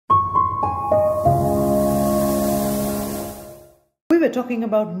were talking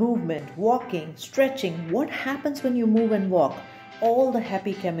about movement, walking, stretching. What happens when you move and walk? All the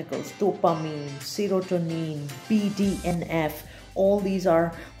happy chemicals, dopamine, serotonin, BDNF, all these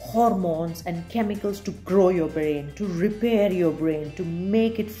are hormones and chemicals to grow your brain, to repair your brain, to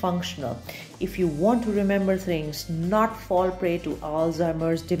make it functional. If you want to remember things, not fall prey to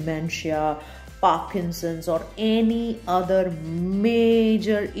Alzheimer's, dementia, Parkinson's, or any other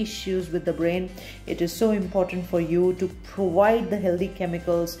major issues with the brain, it is so important for you to provide the healthy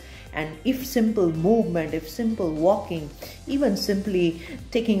chemicals. And if simple movement, if simple walking, even simply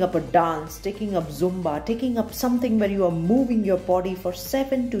taking up a dance, taking up Zumba, taking up something where you are moving your body for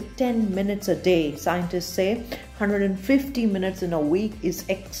 7 to 10 minutes a day. Scientists say 150 minutes in a week is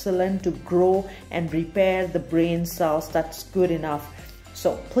excellent to grow and repair the brain cells. That's good enough.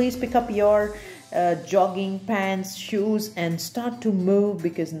 So please pick up your jogging pants, shoes, and start to move,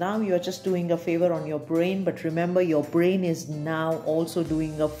 because now you're just doing a favor on your brain. But remember, your brain is now also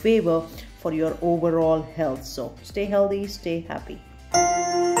doing a favor for your overall health. So stay healthy, stay happy.